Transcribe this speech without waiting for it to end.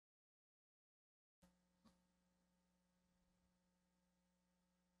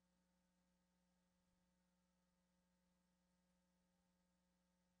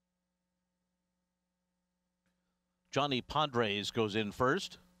Johnny Podres goes in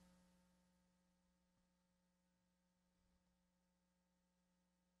first.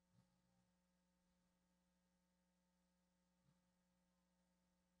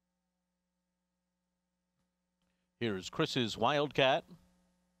 Here's Kris Wild Kat.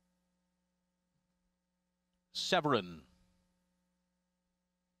 Severin.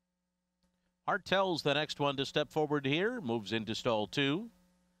 Hartel's the next one to step forward here. Moves into stall 2.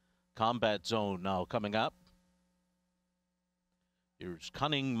 Combat Zone now coming up. Here's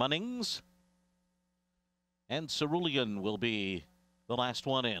Cunning Munnings. And Caerulean will be the last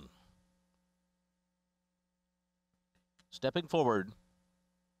one in. Stepping forward.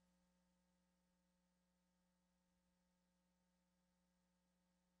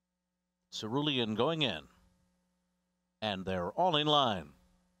 Caerulean going in. And they're all in line.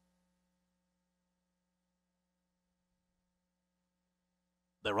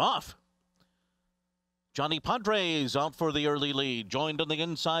 They're off. Johnny Podres out for the early lead, joined on the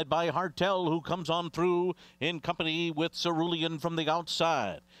inside by Hartel, who comes on through in company with Caerulean from the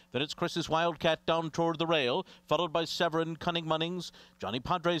outside. Then it's Kris Wild Kat down toward the rail, followed by Severin, Cunning Munnings. Johnny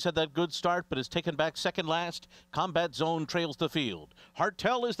Podres had that good start, but is taken back second last. Combat Zone trails the field.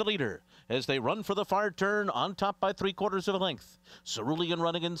 Hartel is the leader as they run for the far turn, on top by 3/4 of a length. Caerulean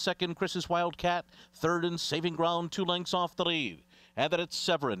running in second, Kris Wild Kat third, and saving ground 2 lengths off the lead. And then it's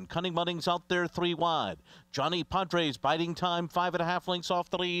Severin. Cunning Munnings out there 3 wide. Johnny Podres biding time 5.5 lengths off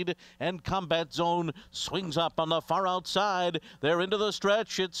the lead. And Combat Zone swings up on the far outside. They're into the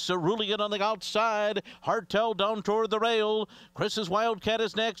stretch. It's Caerulean on the outside. Hartel down toward the rail. Kris Wild Kat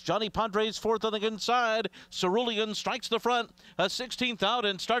is next. Johnny Podres fourth on the inside. Caerulean strikes the front. A 16th out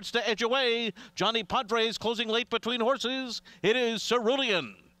and starts to edge away. Johnny Podres closing late between horses. It is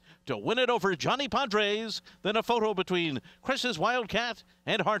Caerulean to win it over Johnny Podres. Then a photo between Kris Wild Kat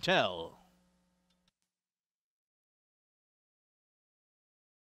and Hartel.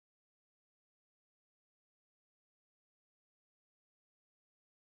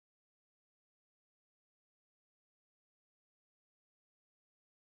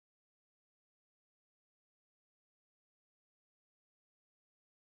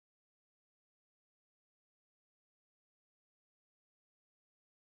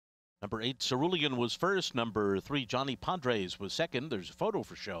 Number 8, Caerulean was first. Number 3, Johnny Podres was second. There's a photo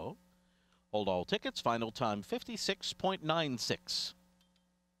for show. Hold all tickets. Final time 56.96.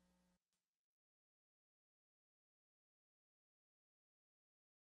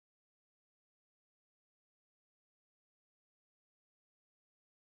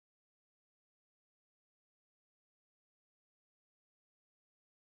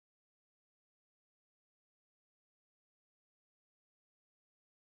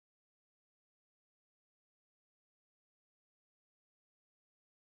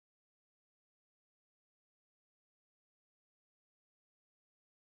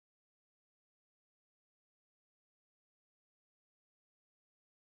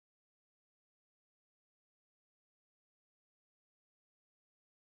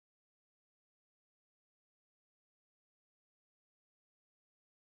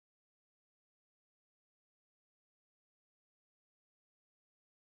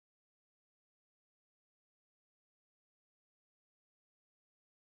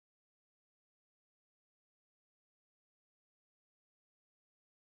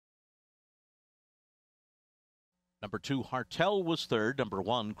 Number 2, Hartel was third. Number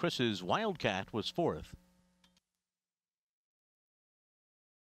 1, Kris Wild Kat was fourth.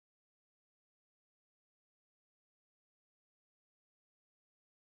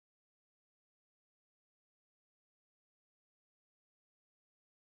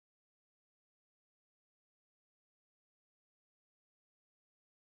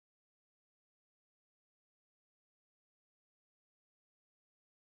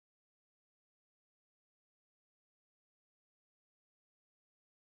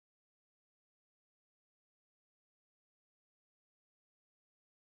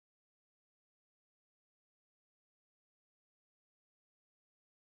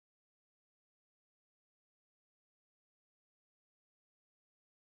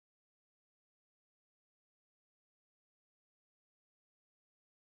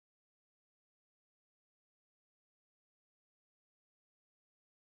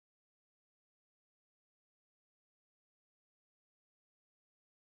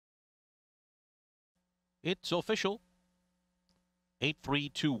 It's official.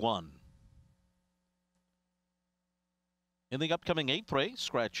 8-3-2-1. In the upcoming 8th race,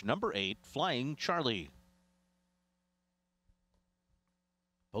 scratch number 8, Flying Charlie.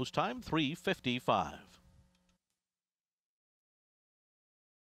 Post time 3:55.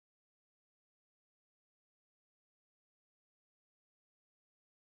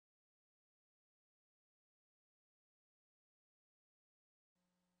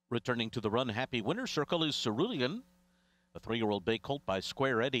 Returning to the run, happy winner circle is Caerulean, a 3-year-old bay colt by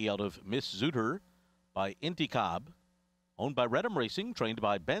Square Eddie out of Miss Zuter by Inticab, owned by Redham Racing, trained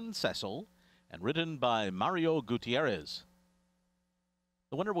by Ben Cecil, and ridden by Mario Gutierrez.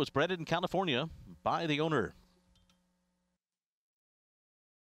 The winner was bred in California by the owner.